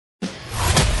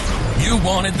You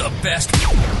wanted the best.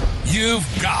 You've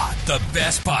got the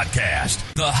best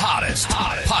podcast, the hottest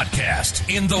podcast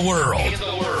in the world.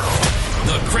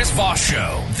 The Chris Voss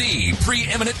Show, the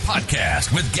preeminent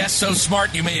podcast with guests so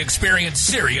smart you may experience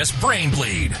serious brain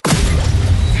bleed.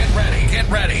 Get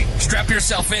ready. Strap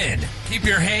yourself in. Keep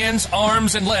your hands,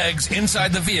 arms, and legs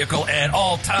inside the vehicle at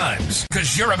all times,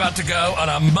 because you're about to go on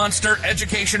a monster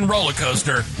education roller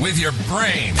coaster with your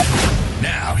brain.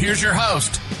 Now, here's your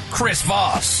host, Chris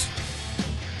Voss.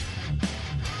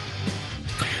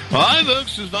 Hi,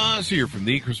 folks. Chris Voss here from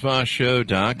the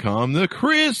ChrisVossShow.com, the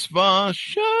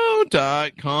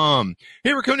ChrisVossShow.com.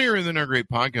 Hey, we're coming here with another great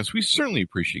podcast. We certainly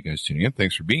appreciate you guys tuning in.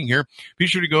 Thanks for being here. Be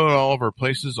sure to go to all of our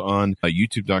places on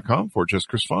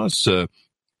YouTube.com/Chris Voss.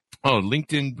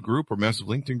 LinkedIn group, our massive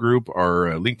LinkedIn group,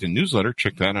 our LinkedIn newsletter.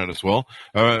 Check that out as well.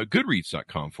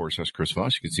 Goodreads.com/Chris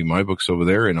Voss. You can see my books over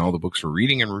there and all the books we're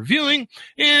reading and reviewing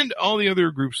and all the other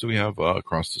groups that we have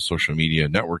across the social media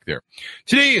network there.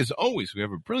 Today, as always, we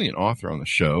have a brilliant author on the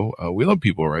show. We love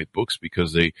people who write books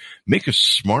because they make us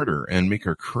smarter and make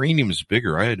our craniums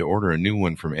bigger. I had to order a new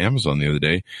one from Amazon the other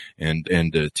day and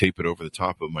tape it over the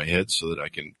top of my head so that I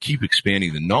can keep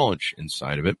expanding the knowledge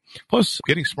inside of it. Plus,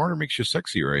 getting smarter makes you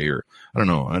sexier right here. I don't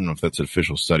know if that's an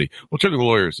official study. We'll check with the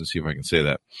lawyers and see if I can say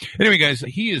that. Anyway, guys,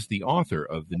 he is the author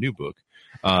of the new book,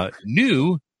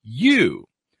 New You.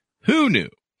 Who knew?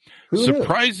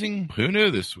 Surprising. Who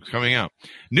knew this was coming out?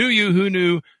 New You, Who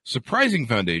Knew? Surprising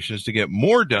Foundations to get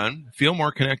more done, feel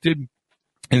more connected,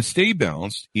 and stay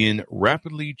balanced in a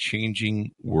rapidly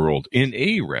changing world. Let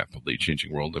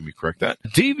me correct that.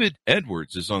 David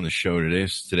Edwards is on the show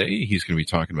today. He's going to be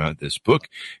talking about this book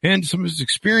and some of his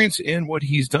experience and what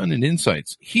he's done and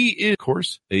insights. He is, of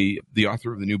course, the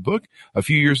author of the new book. A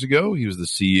few years ago, he was the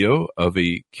CEO of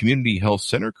a community health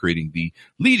center, creating the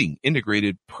leading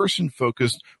integrated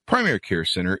person-focused primary care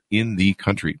center in the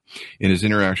country. In his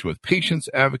interaction with patients,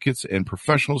 advocates, and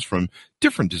professionals from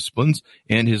different disciplines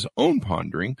and his own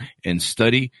pondering and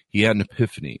study, he had an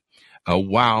epiphany, a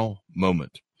wow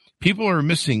moment. People are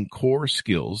missing core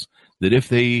skills that if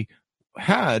they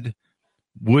had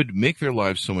would make their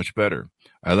lives so much better.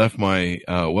 I left my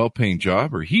well-paying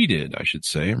job, or he did, I should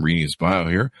say. I'm reading his bio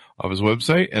here off his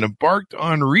website, and embarked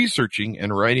on researching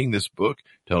and writing this book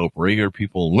to help regular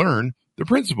people learn the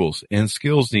principles and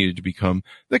skills needed to become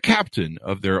the captain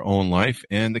of their own life.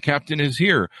 And the captain is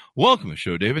here. Welcome to the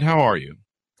show, David. How are you?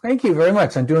 Thank you very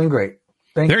much. I'm doing great.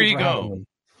 There you go.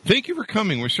 Thank you for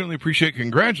coming. We certainly appreciate it.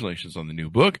 Congratulations on the new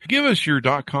book. Give us your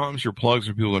 .coms, your plugs,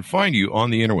 where people can find you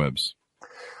on the interwebs.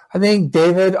 I think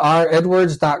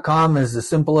davidredwards.com is the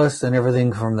simplest, and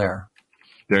everything from there.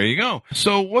 There you go.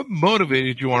 So what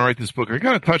motivated you to want to write this book? I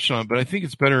kind of touched on it, but I think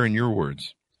it's better in your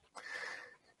words.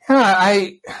 Yeah,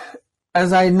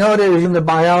 as I noted in the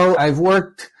bio, I've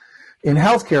worked in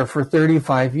healthcare for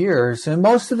 35 years, and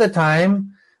most of the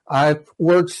time I've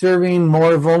worked serving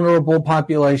more vulnerable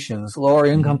populations, lower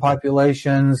income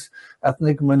populations,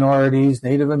 ethnic minorities,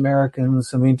 Native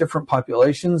Americans, different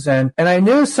populations. And I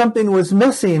knew something was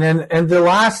missing. And the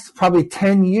last probably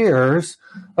 10 years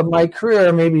of my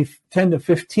career, maybe 10 to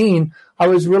 15, I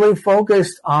was really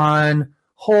focused on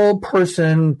whole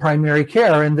person primary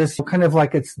care. And this kind of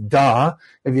like it's duh,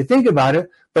 if you think about it,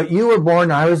 but you were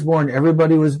born, I was born,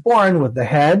 everybody was born with the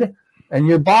head and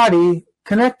your body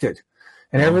connected.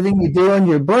 And everything you do in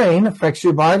your brain affects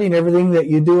your body, and everything that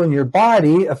you do in your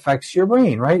body affects your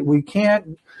brain, right? We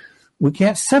can't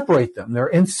separate them. They're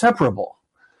inseparable.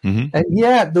 Mm-hmm. And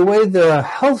yet the way the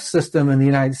health system in the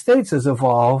United States has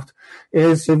evolved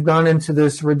is we've gone into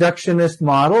this reductionist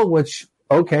model, which,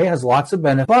 okay, has lots of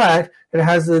benefits, but it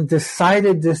has a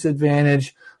decided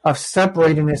disadvantage of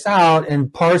separating us out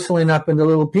and parceling up into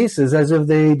little pieces as if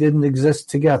they didn't exist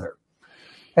together.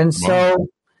 And so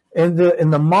in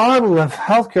the model of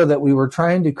healthcare that we were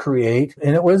trying to create,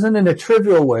 and it wasn't in a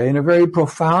trivial way, in a very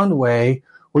profound way,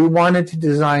 we wanted to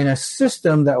design a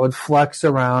system that would flex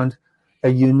around a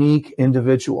unique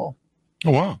individual.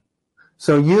 Oh, wow.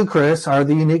 So you, Chris, are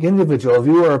the unique individual. If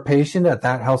you were a patient at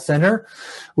that health center,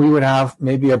 we would have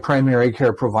maybe a primary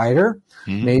care provider,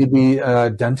 maybe a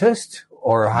dentist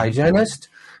or a hygienist.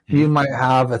 You might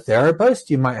have a therapist.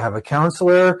 You might have a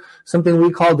counselor, something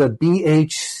we call the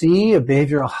BHC, a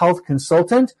behavioral health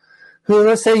consultant, who,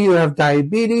 let's say you have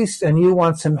diabetes and you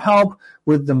want some help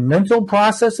with the mental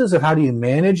processes of how do you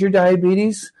manage your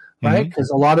diabetes, right? Because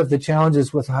a lot of the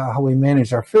challenges with how we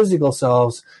manage our physical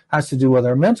selves has to do with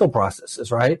our mental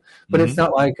processes, right? But it's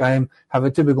not like I have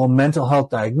a typical mental health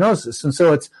diagnosis. And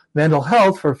so it's mental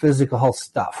health for physical health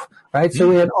stuff, right? So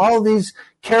we had all these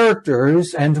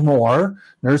characters and more,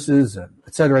 nurses,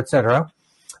 et cetera,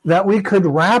 that we could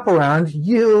wrap around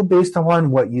you based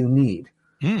upon what you need.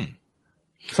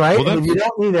 Right? Well, if you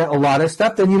don't need a lot of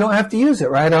stuff, then you don't have to use it,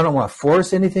 right? I don't want to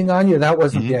force anything on you. That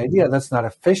wasn't the idea. That's not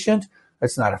efficient.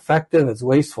 That's not effective. It's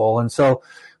wasteful. And so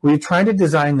we tried to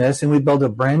design this, and we built a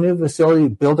brand new facility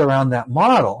built around that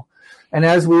model. And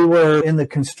as we were in the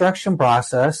construction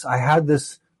process, I had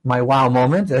my wow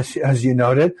moment, as you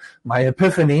noted, my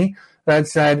epiphany that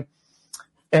said,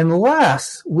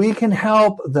 unless we can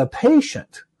help the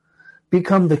patient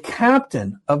become the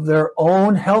captain of their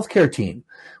own healthcare team,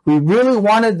 we really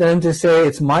wanted them to say,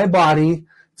 it's my body,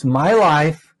 it's my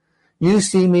life. You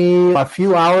see me a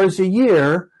few hours a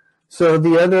year, so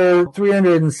the other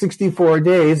 364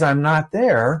 days I'm not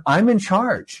there. I'm in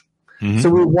charge.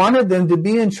 So we wanted them to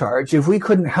be in charge. If we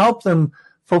couldn't help them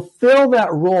fulfill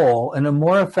that role in a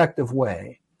more effective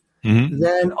way,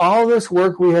 then all this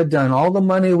work we had done, all the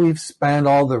money we've spent,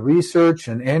 all the research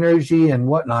and energy and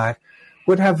whatnot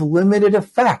would have limited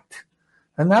effect.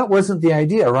 And that wasn't the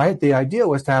idea, right? The idea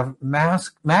was to have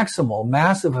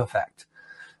massive effect.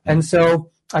 And so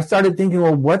I started thinking,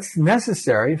 well, what's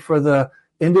necessary for the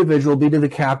individual to be the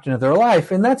captain of their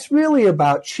life? And that's really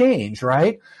about change,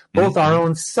 right? Both our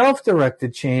own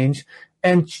self-directed change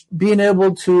and being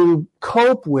able to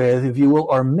cope with, if you will,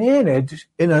 or manage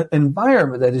in an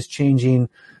environment that is changing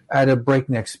at a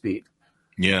breakneck speed.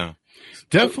 Yeah,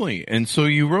 definitely. And so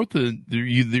you wrote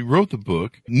the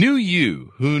book. Knew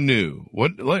You, Who Knew?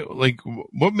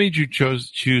 What made you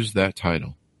choose that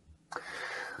title?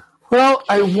 Well,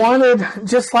 I wanted,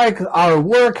 just like our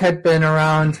work had been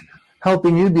around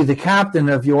helping you be the captain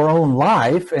of your own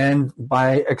life and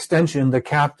by extension, the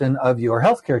captain of your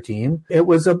healthcare team, it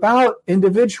was about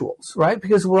individuals, right?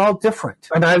 Because we're all different.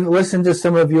 And I've listened to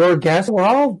some of your guests. We're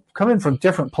all coming from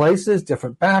different places,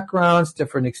 different backgrounds,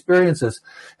 different experiences.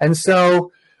 And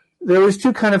so there was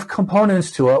two kind of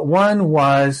components to it. One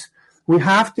was we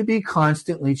have to be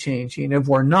constantly changing. If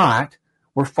we're not,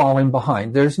 we're falling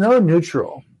behind. There's no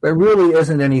neutral. There really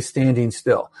isn't any standing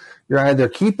still. You're either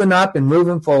keeping up and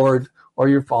moving forward or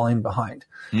you're falling behind.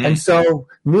 And so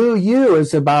New You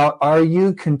is about, are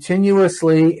you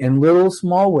continuously in little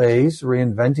small ways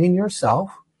reinventing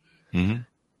yourself? And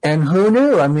who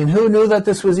knew? I mean, who knew that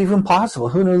this was even possible?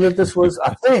 Who knew that this was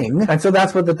a thing? And so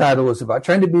that's what the title was about,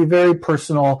 trying to be very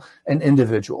personal and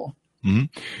individual.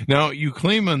 Now, you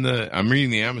claim I'm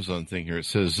reading the Amazon thing here. It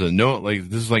says, this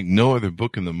is like no other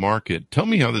book in the market. Tell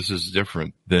me how this is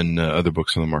different than other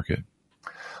books on the market.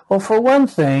 Well, for one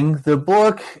thing, the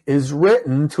book is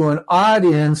written to an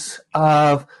audience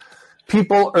of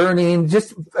people earning,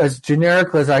 just as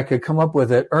generic as I could come up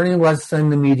with it, earning less than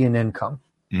the median income.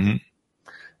 And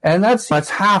that's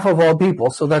half of all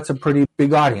people. So that's a pretty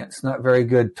big audience. Not very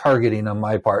good targeting on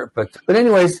my part. But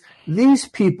anyways, these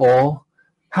people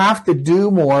have to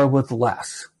do more with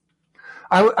less.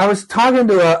 I was talking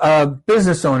to a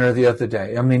business owner the other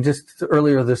day, just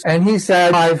earlier and he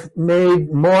said, I've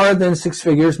made more than six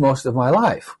figures most of my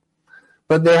life.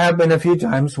 But there have been a few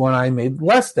times when I made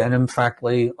less than, in fact,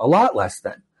 a lot less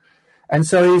than. And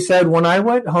so he said, when I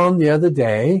went home the other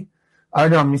day,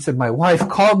 he said, my wife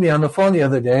called me on the phone the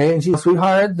other day and she said,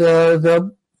 sweetheart,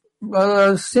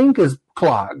 the sink is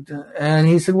clogged. And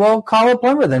he said, well, call a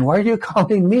plumber then. Why are you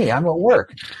calling me? I'm at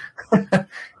work.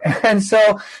 And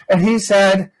he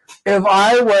said, if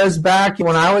I was back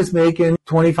when I was making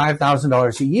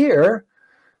 $25,000 a year,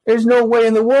 there's no way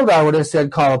in the world I would have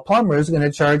said, call a plumber who's going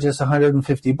to charge us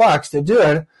 $150 to do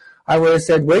it. I would have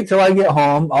said, wait till I get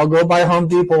home. I'll go by Home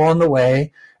Depot on the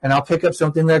way and I'll pick up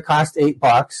something that costs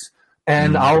 $8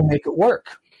 and I'll make it work.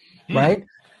 Right?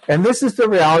 And this is the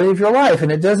reality of your life.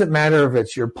 And it doesn't matter if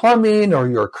it's your plumbing or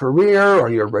your career or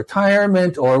your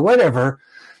retirement or whatever.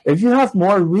 If you have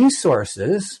more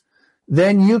resources,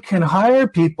 then you can hire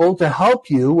people to help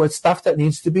you with stuff that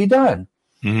needs to be done.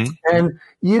 And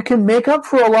you can make up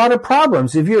for a lot of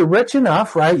problems. If you're rich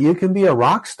enough, right, you can be a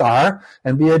rock star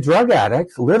and be a drug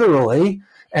addict, literally,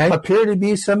 and appear to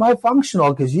be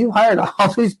semi-functional because you hired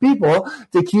all these people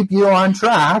to keep you on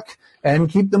track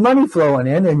and keep the money flowing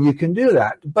in, and you can do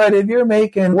that. But if you're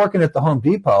working at the Home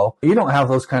Depot, you don't have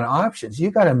those kind of options.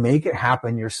 You got to make it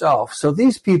happen yourself. So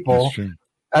these people,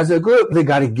 as a group, they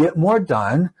got to get more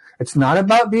done. It's not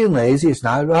about being lazy. It's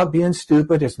not about being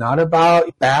stupid. It's not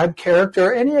about bad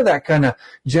character, any of that kind of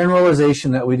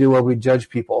generalization that we do where we judge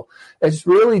people. It's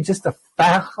really just a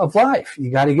fact of life. You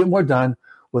got to get more done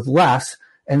with less.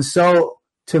 And so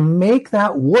to make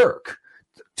that work,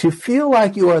 to feel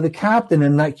like you are the captain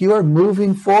and like you are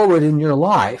moving forward in your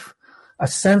life, a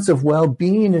sense of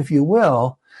well-being, if you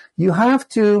will, you have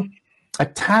to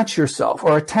attach yourself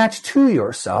or attach to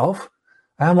yourself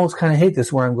I almost kind of hate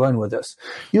this where I'm going with this.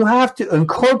 You have to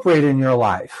incorporate in your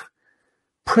life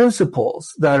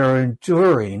principles that are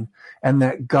enduring and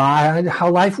that guide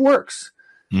how life works.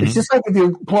 Mm-hmm. It's just like if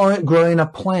you're growing a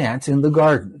plant in the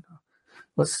garden.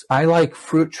 I like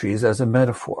fruit trees as a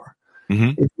metaphor.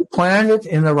 Mm-hmm. If you plant it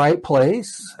in the right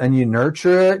place and you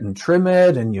nurture it and trim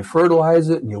it and you fertilize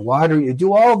it and you water it, you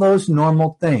do all those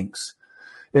normal things,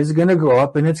 it's going to grow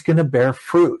up and it's going to bear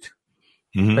fruit.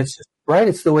 Mm-hmm. That's just right.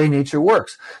 It's the way nature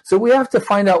works. So we have to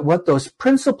find out what those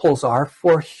principles are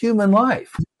for human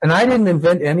life. And I didn't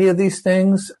invent any of these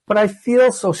things, but I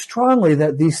feel so strongly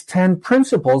that these 10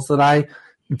 principles that I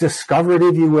discovered,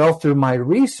 if you will, through my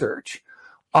research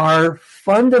are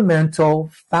fundamental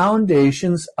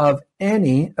foundations of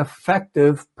any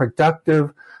effective,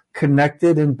 productive,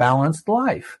 connected, and balanced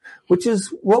life, which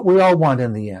is what we all want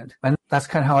in the end. And that's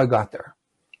kind of how I got there.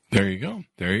 There you go.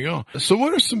 There you go. So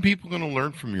what are some people going to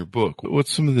learn from your book?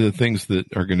 What's some of the things that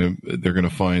they're going to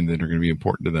find that are going to be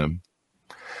important to them?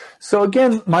 So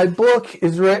again, my book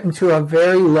is written to a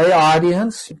very lay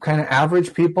audience, kind of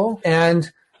average people,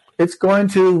 and it's going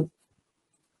to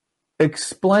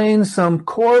explain some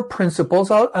core principles.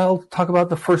 I'll talk about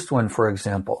the first one, for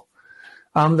example.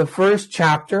 The first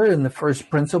chapter and the first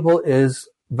principle is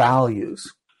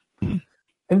values. Mm-hmm.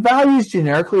 And values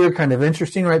generically are kind of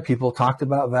interesting, right? People talked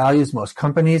about values. Most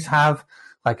companies have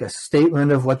like a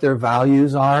statement of what their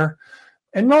values are.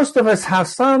 And most of us have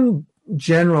some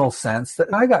general sense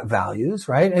that I got values,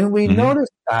 right? And we notice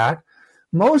that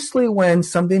mostly when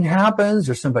something happens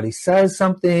or somebody says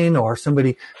something or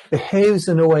somebody behaves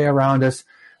in a way around us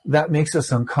that makes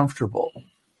us uncomfortable.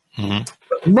 Mm-hmm.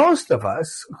 But most of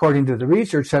us, according to the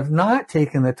research, have not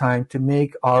taken the time to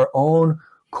make our own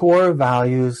core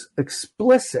values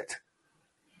explicit.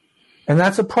 And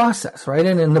that's a process, right?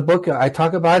 And in the book, I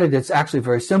talk about it. It's actually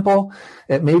very simple.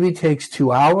 It maybe takes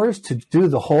 2 hours to do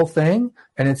the whole thing,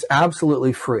 and it's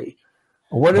absolutely free.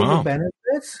 What are the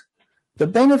benefits? The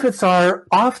benefits are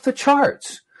off the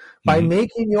charts. By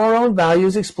making your own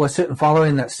values explicit and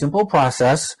following that simple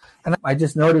process, and I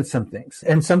just noted some things,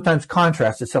 and sometimes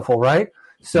contrast is helpful, right?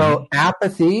 So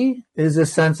apathy is a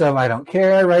sense of I don't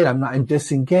care, right? I'm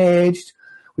disengaged.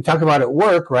 We talk about at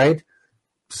work, right?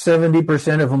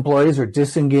 70% of employees are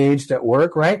disengaged at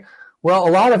work, right? Well, a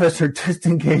lot of us are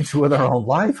disengaged with our own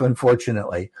life,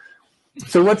 unfortunately.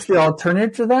 So what's the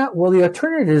alternative to that? Well, the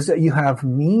alternative is that you have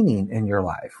meaning in your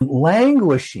life.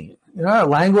 Languishing,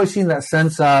 languishing, that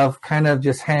sense of kind of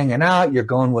just hanging out, you're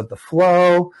going with the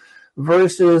flow,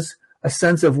 versus a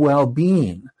sense of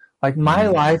well-being. Like my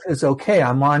life is okay.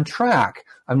 I'm on track.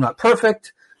 I'm not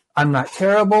perfect. I'm not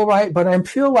terrible, right? But I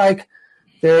feel like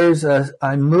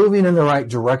I'm moving in the right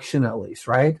direction at least,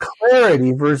 right?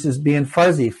 Clarity versus being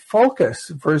fuzzy, focus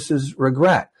versus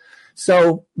regret.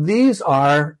 So these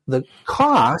are the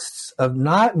costs of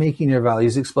not making your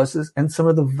values explicit and some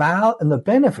of the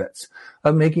benefits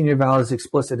of making your values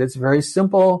explicit. It's very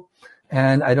simple.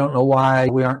 And I don't know why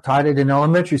we aren't taught it in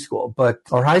elementary school,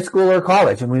 or high school or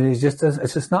college. I mean, it's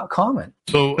just not common.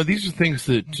 So these are things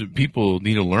that people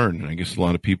need to learn. And I guess a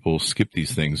lot of people skip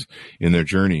these things in their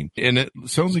journey. And it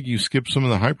sounds like you skip some of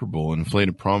the hyperbole and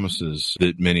inflated promises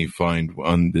that many find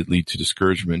that lead to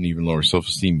discouragement and even lower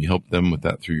self-esteem. You help them with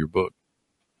that through your book.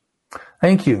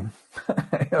 Thank you.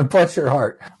 Bless your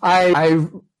heart. I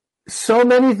so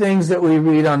many things that we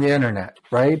read on the internet,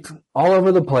 right? All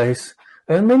over the place.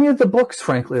 And many of the books,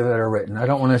 frankly, that are written, I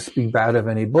don't want to speak bad of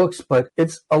any books, but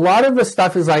it's a lot of the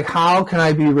stuff is like, how can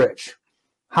I be rich?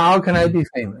 How can I be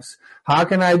famous? How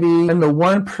can I be in the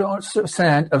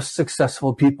 1% of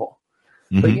successful people?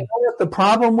 Mm-hmm. But you know what? The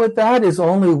problem with that is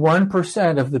only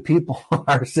 1% of the people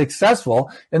are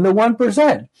successful in the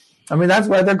 1%. I mean, that's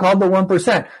why they're called the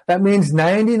 1%. That means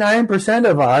 99%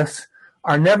 of us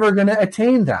are never going to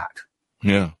attain that.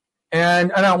 Yeah.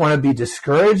 And I don't want to be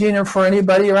discouraging for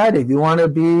anybody, right? If you want to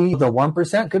be the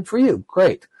 1%, good for you.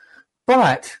 Great.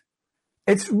 But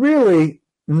it's really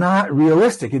not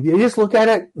realistic. If you just look at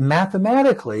it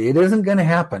mathematically, it isn't going to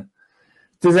happen.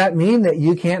 Does that mean that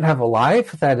you can't have a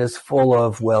life that is full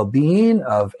of well-being,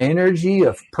 of energy,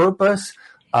 of purpose,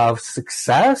 of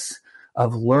success,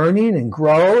 of learning and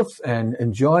growth and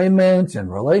enjoyment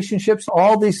and relationships,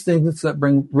 all these things that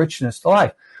bring richness to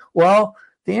life? Well,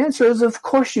 the answer is, of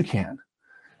course you can.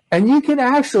 And you can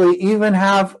actually even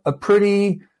have a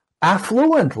pretty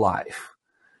affluent life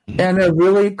and a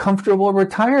really comfortable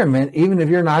retirement, even if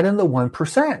you're not in the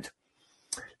 1%.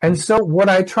 And so what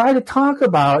I try to talk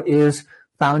about is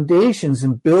foundations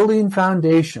and building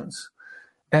foundations.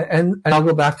 And I'll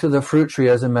go back to the fruit tree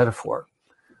as a metaphor.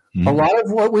 A lot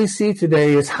of what we see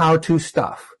today is how-to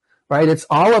stuff. right? It's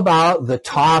all about the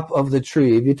top of the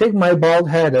tree. If you take my bald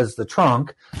head as the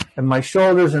trunk and my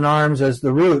shoulders and arms as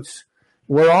the roots,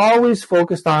 we're always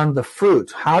focused on the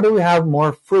fruit. How do we have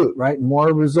more fruit, right?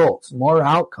 More results, more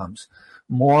outcomes,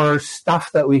 more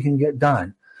stuff that we can get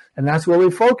done. And that's where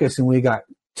we focus. And we got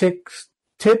tips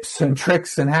and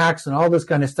tricks and hacks and all this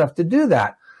kind of stuff to do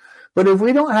that. But if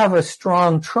we don't have a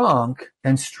strong trunk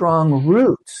and strong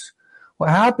roots, what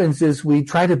happens is we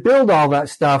try to build all that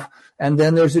stuff, and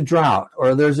then there's a drought,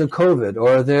 or there's a COVID,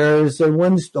 or there's a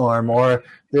windstorm, or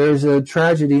there's a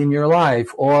tragedy in your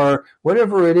life, or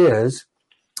whatever it is,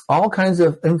 all kinds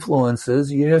of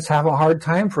influences. You just have a hard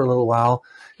time for a little while.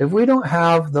 If we don't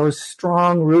have those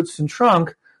strong roots and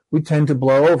trunk, we tend to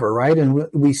blow over, right? And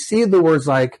we see the words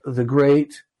like the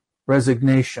Great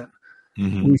Resignation.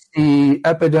 Mm-hmm. We see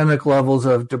epidemic levels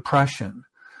of depression,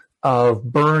 of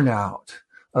burnout,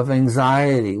 of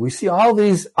anxiety. We see all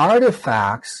these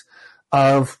artifacts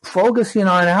of focusing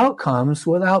on outcomes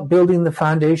without building the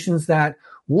foundations that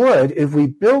would, if we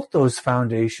built those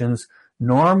foundations,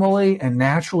 normally and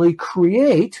naturally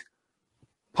create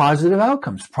positive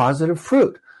outcomes, positive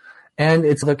fruit. And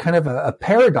it's a kind of a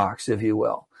paradox, if you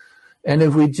will. And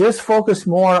if we just focus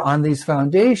more on these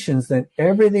foundations, then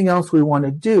everything else we want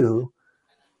to do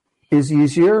is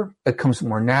easier. It comes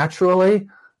more naturally,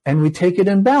 and we take it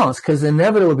in balance, because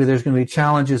inevitably there's going to be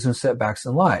challenges and setbacks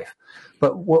in life.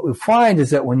 But what we find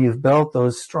is that when you've built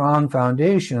those strong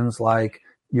foundations, like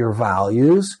your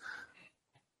values,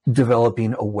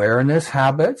 developing awareness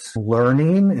habits,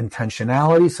 learning,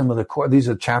 intentionality, some of the core, these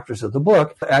are chapters of the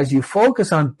book. As you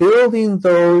focus on building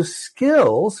those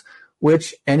skills,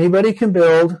 which anybody can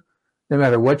build, no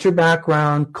matter what your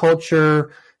background,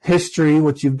 culture, history,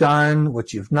 what you've done,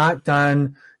 what you've not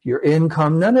done, your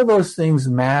income, none of those things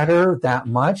matter that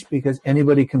much, because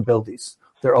anybody can build these.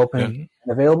 They're open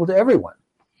and available to everyone.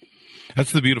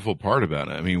 That's the beautiful part about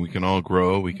it. I mean, we can all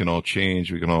grow, we can all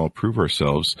change, we can all improve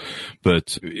ourselves,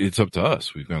 but it's up to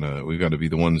us. We've got to be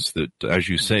the ones that, as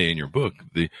you say in your book,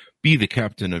 be the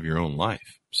captain of your own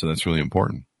life. So that's really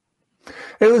important.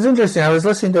 It was interesting. I was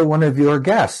listening to one of your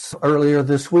guests earlier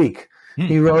this week.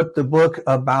 He wrote the book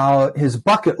about his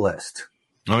bucket list.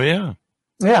 Oh, yeah.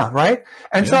 Yeah, right?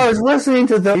 And so I was listening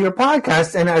to your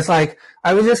podcast, and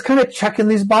I was just kind of checking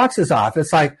these boxes off.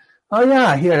 It's like, oh,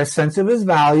 yeah, he had a sense of his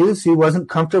values. He wasn't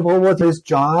comfortable with his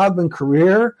job and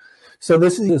career. So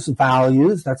this is his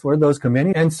values. That's where those come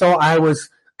in. And so I was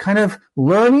kind of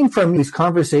learning from these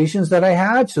conversations that I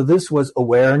had. So this was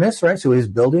awareness, right? So he's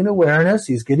building awareness.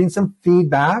 He's getting some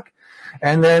feedback.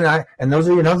 And then and those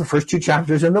are, the first two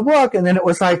chapters in the book. And then it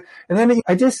was like, and then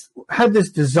I just had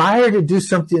this desire to do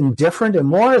something different and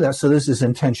more. So this is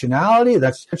intentionality.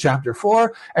 That's chapter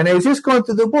 4. And I was just going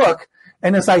through the book.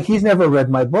 And it's like, he's never read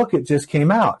my book. It just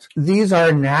came out. These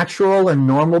are natural and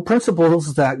normal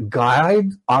principles that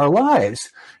guide our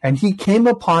lives. And he came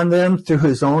upon them through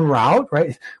his own route,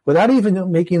 right? Without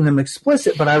even making them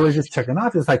explicit. But I was just checking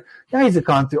off. It's like, yeah, he's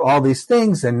gone through all these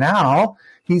things. And now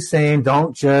he's saying,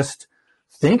 don't just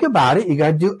think about it. You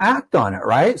got to act on it,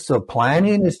 right? So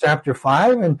planning is chapter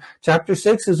 5, and chapter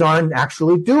 6 is on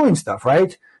actually doing stuff,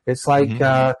 right? It's like,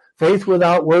 faith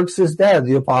without works is dead,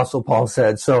 the Apostle Paul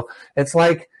said. So it's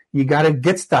like, you got to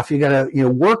get stuff. You got to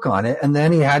work on it. And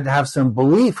then he had to have some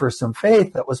belief or some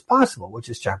faith that was possible, which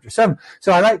is chapter 7.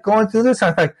 So I like going through this.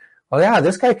 I thought, well, yeah,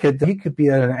 this guy could be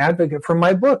an advocate for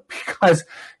my book, because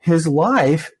his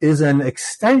life is an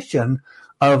extension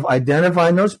of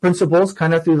identifying those principles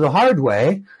kind of through the hard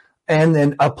way, and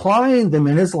then applying them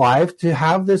in his life to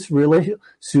have this really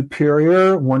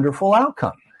superior, wonderful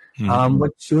outcome,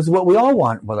 which is what we all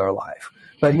want with our life.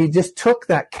 But he just took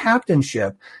that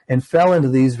captainship and fell into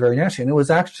these very naturally. And it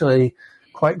was actually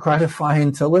quite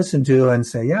gratifying to listen to and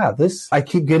say, yeah, I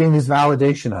keep getting this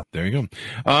validation of. There you go.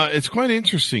 It's quite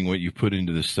interesting what you put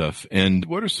into this stuff. And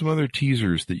what are some other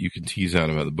teasers that you can tease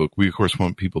out about the book? We, of course,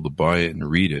 want people to buy it and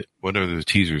read it. What other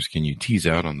teasers can you tease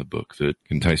out on the book that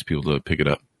can entice people to pick it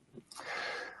up?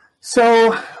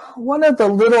 So one of the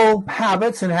little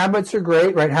habits, and habits are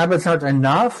great, right? Habits aren't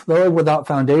enough, though, without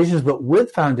foundations, but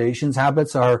with foundations,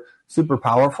 habits are super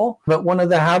powerful. But one of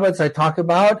the habits I talk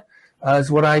about is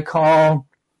what I call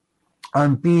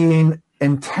being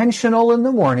intentional in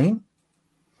the morning.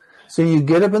 So you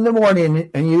get up in the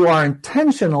morning and you are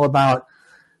intentional about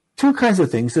two kinds of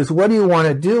things. Is what do you want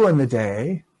to do in the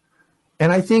day?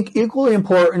 And I think equally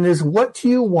important is what do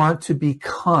you want to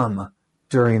become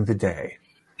during the day?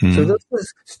 So this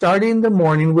is starting the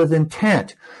morning with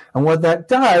intent. And what that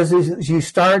does is you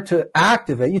start to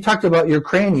activate. You talked about your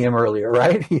cranium earlier,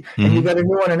 right? And you got a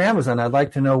new one on Amazon. I'd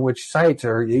like to know which site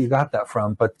or you got that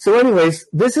from. But so anyways,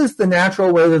 this is the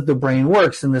natural way that the brain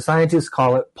works. And the scientists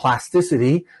call it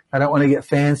plasticity. I don't want to get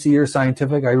fancy or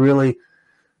scientific. I really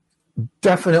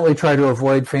definitely try to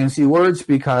avoid fancy words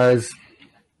because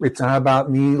it's not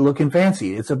about me looking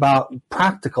fancy. It's about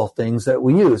practical things that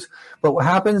we use. But what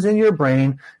happens in your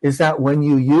brain is that when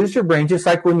you use your brain, just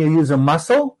like when you use a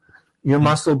muscle, your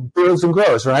muscle builds and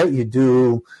grows, right? You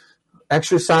do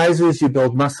exercises, you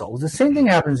build muscle. The same thing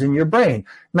happens in your brain,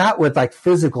 not with like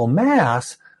physical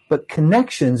mass, but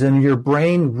connections, and your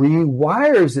brain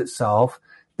rewires itself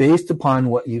based upon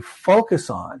what you focus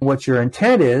on, what your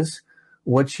intent is,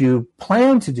 what you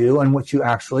plan to do, and what you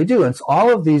actually do. And so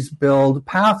all of these build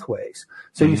pathways.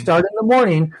 So you start in the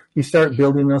morning, you start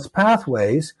building those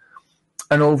pathways.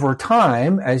 And over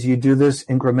time, as you do this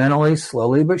incrementally,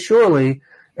 slowly but surely,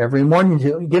 every morning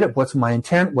you get it. What's my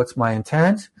intent? What's my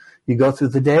intent? You go through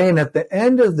the day, and at the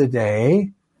end of the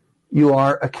day, you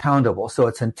are accountable. So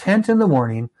it's intent in the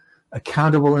morning,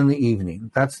 accountable in the evening.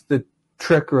 That's the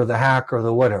trick or the hack or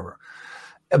the whatever.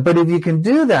 But if you can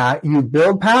do that, you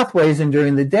build pathways, and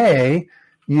during the day,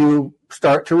 you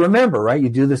start to remember, right? You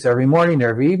do this every morning,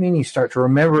 every evening. You start to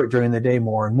remember it during the day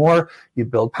more and more. You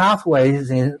build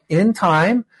pathways in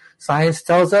time. Science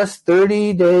tells us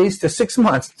 30 days to 6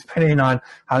 months, depending on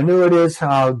how new it is,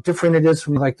 how different it is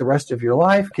from like the rest of your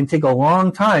life. It can take a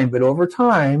long time, but over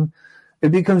time,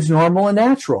 it becomes normal and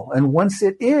natural. And once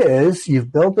it is,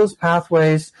 you've built those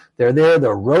pathways. They're there.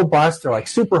 They're robust. They're like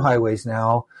superhighways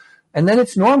now. And then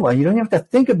it's normal. You don't have to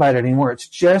think about it anymore. It's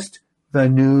just the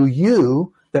new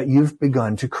you that you've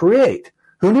begun to create.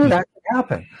 Who knew that could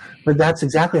happen? But that's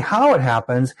exactly how it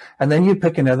happens. And then you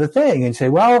pick another thing and say,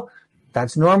 well,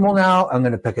 that's normal now. I'm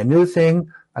going to pick a new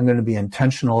thing. I'm going to be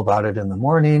intentional about it in the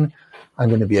morning. I'm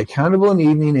going to be accountable in the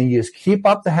evening. And you just keep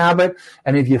up the habit.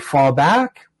 And if you fall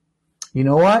back, you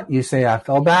know what? You say, I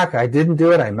fell back. I didn't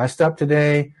do it. I messed up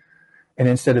today. And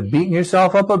instead of beating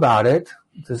yourself up about it,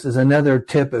 this is another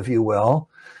tip, if you will,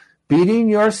 beating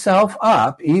yourself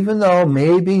up, even though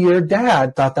maybe your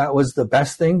dad thought that was the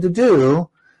best thing to do,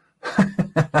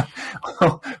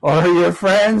 or your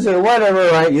friends or whatever,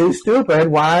 right? You stupid.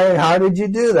 Why? How did you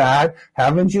do that?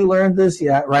 Haven't you learned this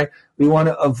yet, right? We want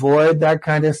to avoid that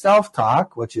kind of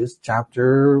self-talk, which is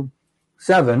chapter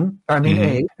 8,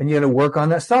 and you got to work on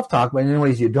that self-talk. But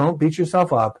anyways, you don't beat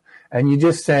yourself up, and you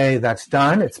just say, that's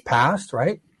done. It's past,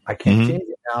 right? I can't change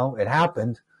it now. It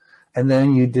happened. And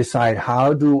then you decide,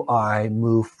 how do I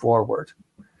move forward?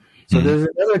 So there's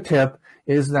another tip,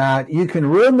 is that you can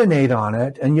ruminate on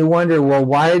it and you wonder, well,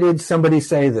 why did somebody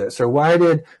say this? Or why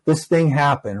did this thing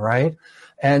happen, right?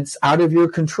 And it's out of your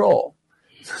control.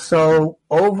 So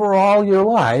overall, your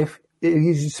life,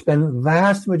 you should spend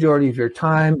vast majority of your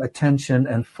time, attention,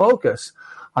 and focus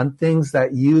on things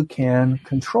that you can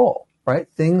control, right?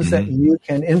 Things that you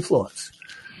can influence.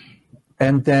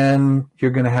 And then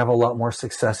you're going to have a lot more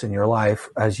success in your life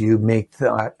as you make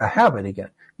that a habit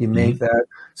again. You make that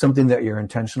something that you're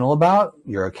intentional about,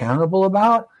 you're accountable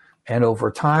about, and over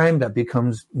time that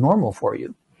becomes normal for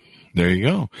you. There you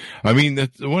go. I mean,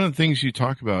 that's one of the things you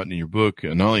talk about in your book,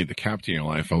 not only the captain in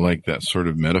your life, I like that sort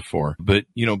of metaphor, but,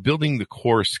 you know, building the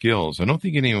core skills. I don't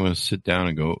think anyone will sit down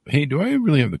and go, hey, do I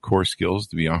really have the core skills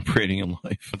to be operating in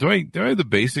life? Do I have the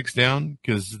basics down?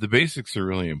 Because the basics are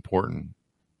really important.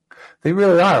 They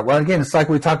really are. Well, again, it's like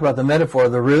we talked about the metaphor,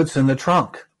 the roots and the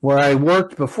trunk. Where I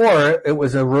worked before, it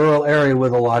was a rural area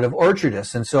with a lot of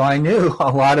orchardists. And so I knew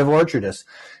a lot of orchardists.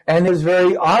 And it was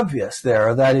very obvious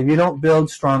there that if you don't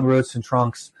build strong roots and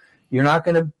trunks, you're not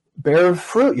going to bear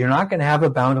fruit. You're not going to have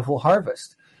a bountiful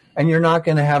harvest. And you're not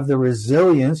going to have the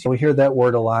resilience. We hear that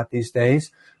word a lot these days.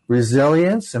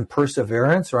 Resilience and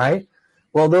perseverance, right?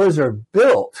 Well, those are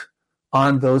built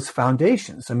on those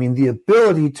foundations. I mean, the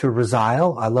ability to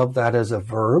resile, I love that as a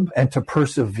verb, and to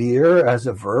persevere as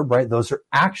a verb, right? Those are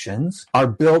actions, are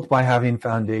built by having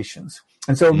foundations.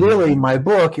 And so really my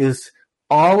book is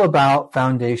all about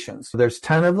foundations. So there's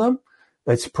 10 of them.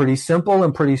 It's pretty simple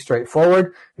and pretty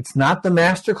straightforward. It's not the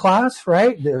master class,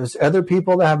 right? There's other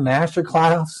people that have master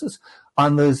classes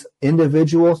on those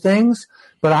individual things,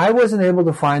 but I wasn't able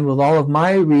to find, with all of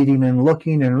my reading and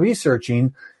looking and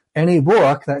researching, any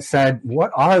book that said,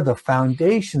 what are the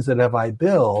foundations that have I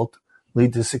built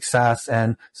lead to success?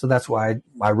 And so that's why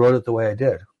I wrote it the way I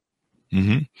did.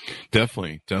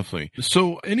 Definitely.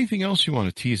 So anything else you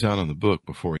want to tease out on the book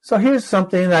before? So here's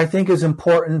something that I think is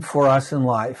important for us in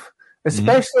life,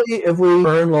 especially if we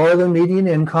earn lower than median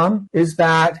income, is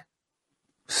that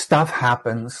stuff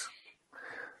happens.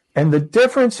 And the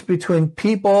difference between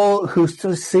people who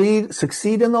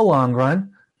succeed in the long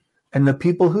run and the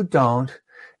people who don't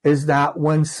is that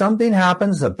when something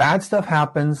happens, the bad stuff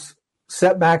happens,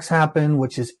 setbacks happen,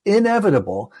 which is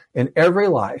inevitable in every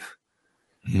life.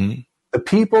 Mm-hmm. The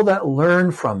people that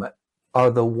learn from it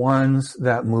are the ones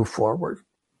that move forward.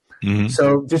 Mm-hmm.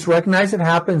 So just recognize it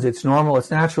happens. It's normal. It's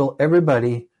natural.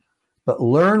 Everybody, but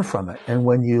learn from it. And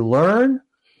when you learn,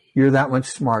 you're that much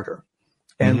smarter.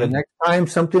 And the next time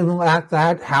something like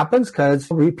that happens, because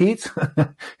it repeats,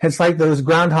 it's like those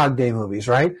Groundhog Day movies,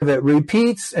 right? If it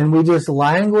repeats and we just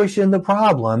languish in the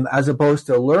problem as opposed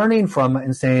to learning from it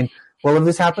and saying, well, if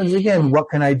this happens again, what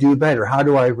can I do better? How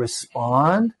do I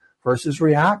respond versus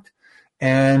react?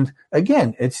 And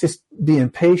again, it's just being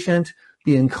patient,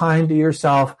 being kind to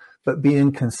yourself, but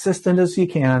being consistent as you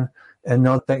can and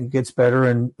know that it gets better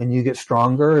and you get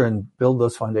stronger and build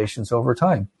those foundations over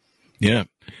time. Yeah.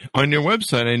 On your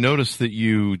website, I noticed that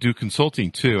you do consulting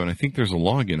too, and I think there's a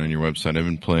login on your website. I've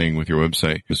been playing with your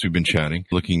website as we've been chatting,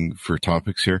 looking for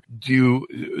topics here. Do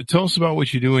you tell us about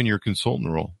what you do in your consultant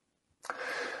role?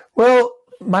 Well,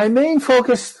 my main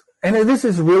focus, and this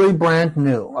is really brand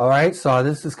new, all right? So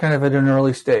this is kind of at an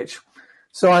early stage.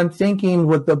 So I'm thinking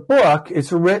with the book,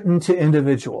 it's written to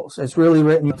individuals. It's really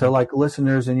written to like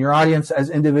listeners in your audience as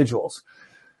individuals.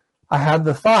 I had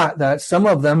the thought that some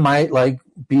of them might like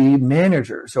be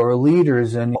managers or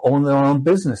leaders and own their own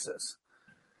businesses.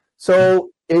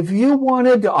 So if you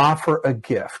wanted to offer a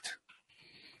gift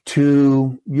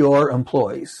to your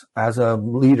employees as a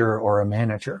leader or a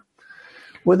manager,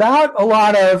 without a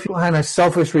lot of kind of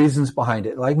selfish reasons behind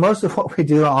it, like most of what we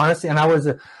do, honestly, and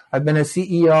I've been a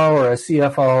CEO or a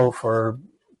CFO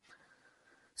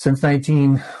since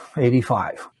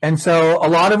 1985. And so a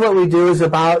lot of what we do is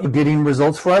about getting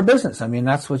results for our business. I mean,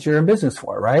 that's what you're in business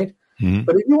for, right? Mm-hmm.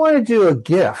 But if you want to do a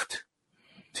gift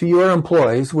to your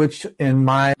employees, which in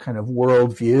my kind of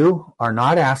worldview are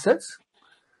not assets,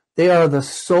 they are the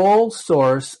sole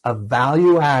source of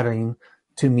value adding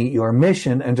to meet your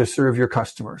mission and to serve your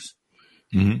customers.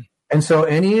 Mm-hmm. And so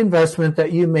any investment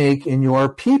that you make in your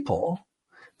people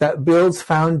that builds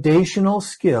foundational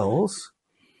skills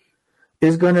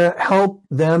is going to help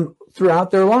them throughout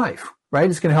their life, right?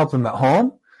 It's going to help them at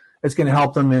home. It's going to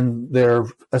help them in their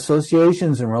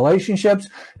associations and relationships.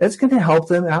 It's going to help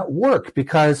them at work,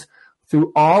 because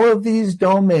through all of these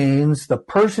domains, the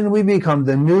person we become,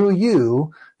 the new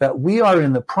you that we are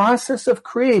in the process of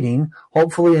creating,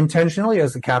 hopefully intentionally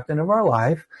as the captain of our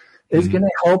life, is going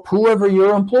to help whoever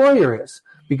your employer is,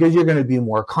 because you're going to be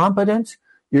more competent.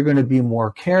 You're going to be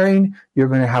more caring. You're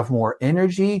going to have more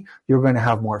energy. You're going to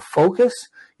have more focus.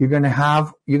 You're going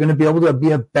to be able to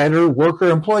be a better worker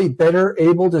employee, better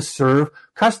able to serve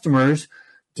customers,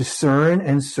 discern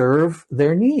and serve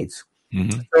their needs.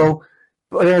 Mm-hmm. So,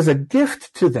 but as a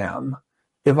gift to them,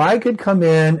 if I could come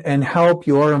in and help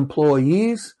your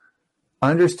employees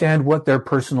understand what their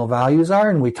personal values are,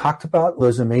 and we talked about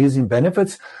those amazing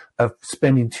benefits of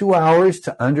spending 2 hours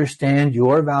to understand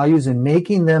your values and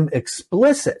making them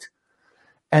explicit,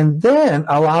 and then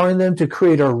allowing them to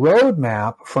create a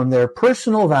roadmap from their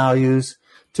personal values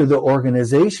to the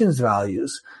organization's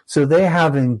values, so they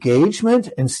have engagement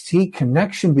and see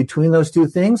connection between those two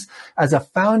things as a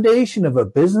foundation of a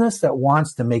business that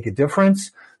wants to make a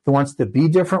difference, that wants to be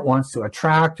different, wants to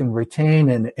attract and retain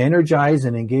and energize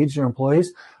and engage their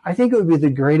employees. I think it would be the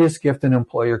greatest gift an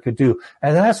employer could do.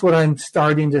 And that's what I'm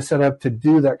starting to set up to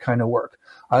do, that kind of work.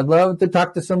 I'd love to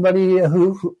talk to somebody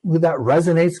who that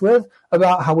resonates with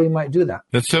about how we might do that.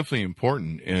 That's definitely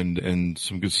important and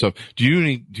some good stuff. Do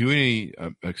you do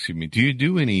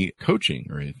any coaching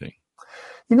or anything?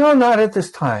 Not at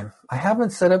this time. I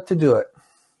haven't set up to do it.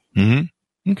 Mm-hmm.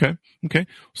 Okay.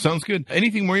 Sounds good.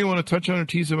 Anything more you want to touch on or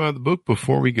tease about the book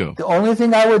before we go? The only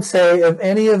thing I would say, if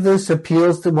any of this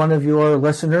appeals to one of your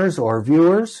listeners or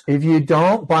viewers, if you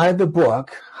don't buy the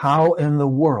book, how in the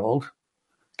world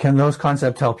can those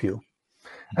concepts help you?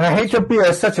 And I hate to be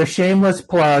such a shameless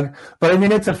plug, but I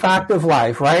mean, it's a fact of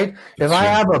life, right? If I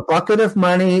have a bucket of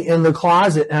money in the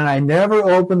closet and I never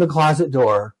open the closet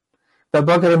door, the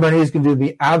bucket of money is going to do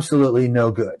me absolutely no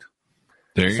good.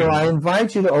 So I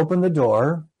invite you to open the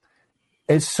door.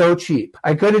 It's so cheap.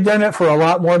 I could have done it for a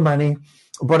lot more money,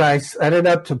 but I set it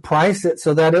up to price it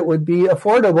so that it would be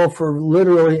affordable for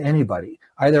literally anybody,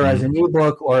 either as an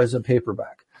ebook or as a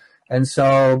paperback. And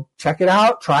so check it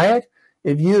out, try it.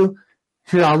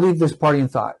 I'll leave this parting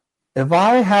thought. If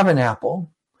I have an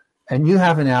apple and you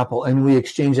have an apple and we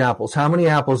exchange apples, how many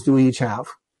apples do we each have?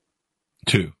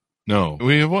 2. No,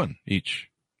 we have 1 each.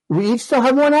 We each still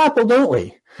have 1 apple, don't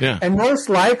we? Yeah. And most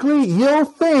likely you'll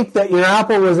think that your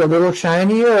apple was a little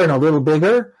shinier and a little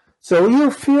bigger So you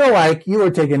feel like you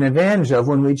were taken advantage of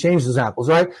when we change those apples,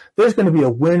 right? There's going to be a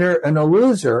winner and a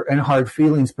loser and hard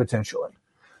feelings potentially.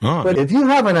 Oh. But if you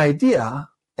have an idea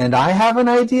and I have an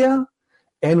idea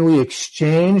and we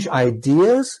exchange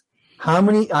ideas, how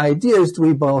many ideas do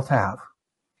we both have?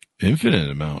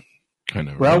 Infinite amount, kind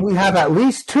of. Well, right? We have at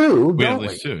least two. We have at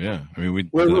least two, yeah. I mean,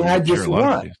 we had just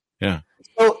one. Yeah.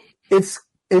 So it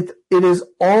is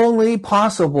only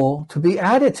possible to be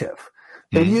additive.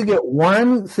 If you get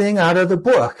one thing out of the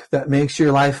book that makes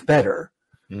your life better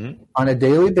on a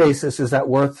daily basis, is that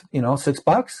worth,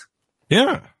 $6?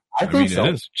 Yeah. I think so.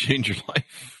 It is. Change your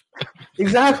life.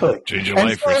 Exactly. Change your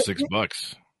life for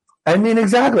 $6. I mean,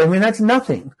 exactly. I mean, that's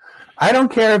nothing. I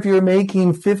don't care if you're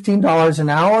making $15 an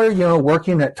hour,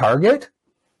 working at Target.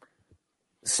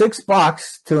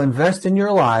 $6 to invest in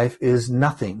your life is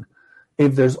nothing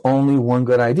if there's only one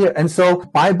good idea. And so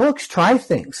buy books, try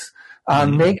things.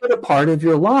 Make it a part of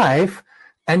your life,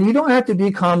 and you don't have to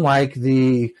become like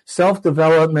the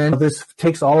self-development. This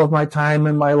takes all of my time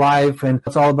in my life, and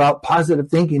it's all about positive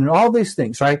thinking and all these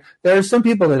things, right? There are some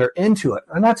people that are into it,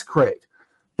 and that's great.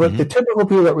 But the typical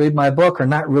people that read my book are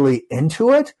not really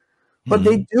into it, but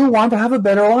they do want to have a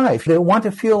better life. They want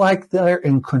to feel like they're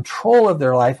in control of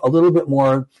their life a little bit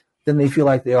more than they feel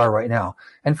like they are right now.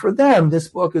 And for them, this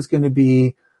book is going to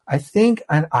be, I think,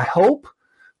 and I hope,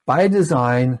 by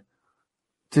design,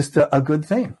 just a good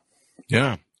thing.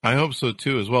 Yeah, I hope so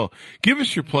too as well. Give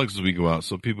us your plugs as we go out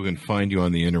so people can find you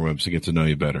on the interwebs to get to know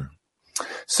you better.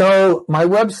 So my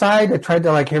website, I tried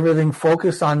to everything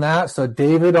focus on that. So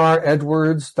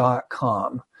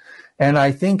davidredwards.com. And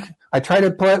I think I try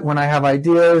to put when I have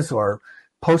ideas or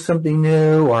post something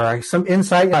new or some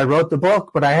insight. I wrote the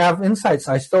book, but I have insights.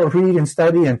 I still read and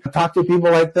study and talk to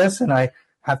people like this. And I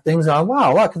have things on,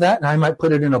 wow, look at that. And I might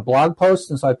put it in a blog post.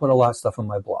 And so I put a lot of stuff on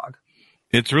my blog.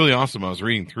 It's really awesome. I was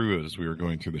reading through as we were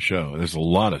going through the show. There's a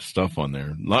lot of stuff on there.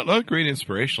 A lot of great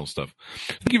inspirational stuff.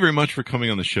 Thank you very much for coming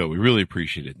on the show. We really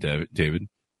appreciate it, David.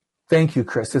 Thank you,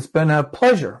 Chris. It's been a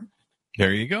pleasure.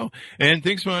 There you go. And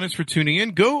thanks, Monis, for tuning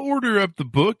in. Go order up the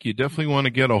book. You definitely want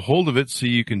to get a hold of it so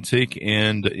you can take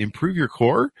and improve your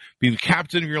core, be the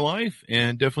captain of your life,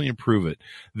 and definitely improve it.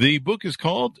 The book is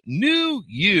called New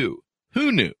You.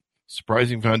 Who knew?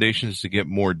 Surprising foundations to get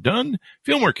more done,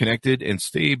 feel more connected, and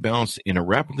stay balanced in a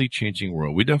rapidly changing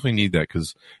world. We definitely need that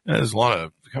because there's a lot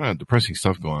of kind of depressing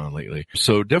stuff going on lately.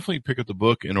 So definitely pick up the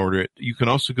book and order it. You can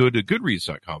also go to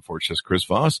goodreads.com/Chris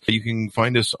Voss. You can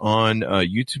find us on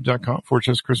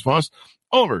youtube.com/Chris Voss.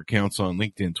 All of our accounts on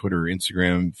LinkedIn, Twitter,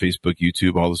 Instagram, Facebook,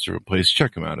 YouTube, all those different places.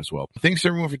 Check them out as well. Thanks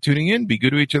everyone for tuning in. Be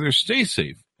good to each other. Stay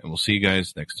safe. And we'll see you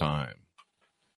guys next time.